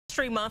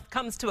History Month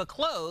comes to a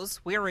close,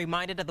 we are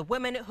reminded of the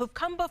women who've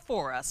come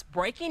before us,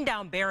 breaking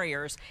down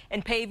barriers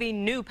and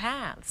paving new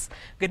paths.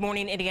 Good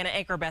Morning Indiana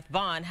anchor Beth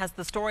Vaughn has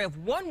the story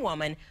of one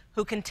woman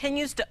who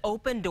continues to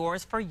open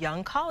doors for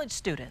young college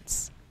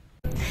students.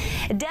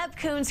 Deb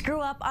Coons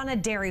grew up on a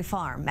dairy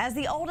farm. As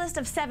the oldest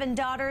of 7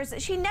 daughters,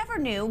 she never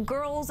knew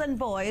girls and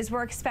boys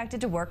were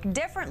expected to work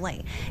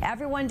differently.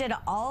 Everyone did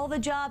all the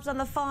jobs on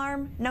the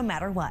farm, no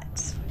matter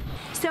what.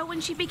 So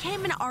when she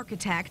became an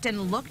architect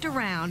and looked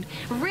around,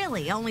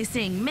 really only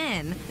seeing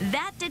men,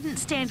 that didn't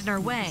stand in her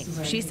way.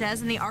 She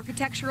says in the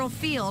architectural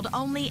field,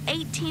 only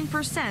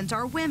 18%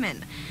 are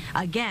women.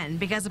 Again,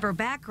 because of her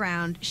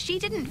background, she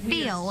didn't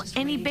feel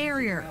any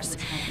barriers.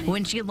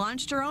 When she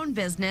launched her own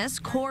business,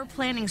 Core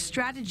Planning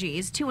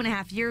Strategies,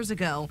 2.5 years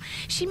ago,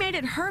 she made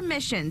it her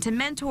mission to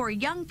mentor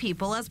young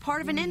people as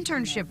part of an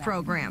internship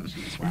program.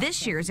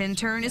 This year's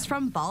intern is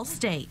from Ball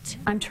State.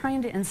 I'm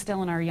trying to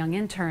instill in our young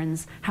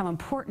interns how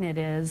important it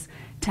is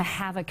to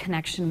have a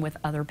connection with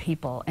other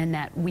people and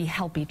that we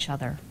help each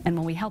other. And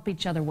when we help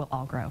each other, we'll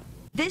all grow.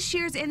 This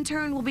year's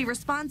intern will be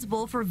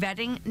responsible for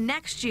vetting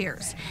next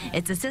year's.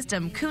 It's a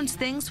system Coons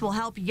thinks will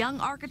help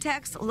young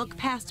architects look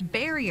past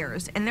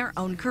barriers in their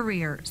own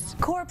careers.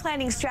 Core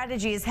Planning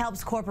Strategies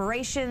helps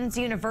corporations,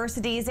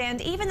 universities, and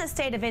even the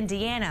state of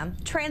Indiana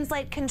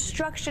translate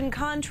construction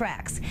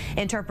contracts,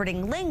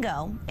 interpreting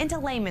lingo into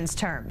layman's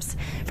terms.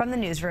 From the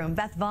newsroom,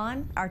 Beth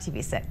Vaughn,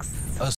 RTV6.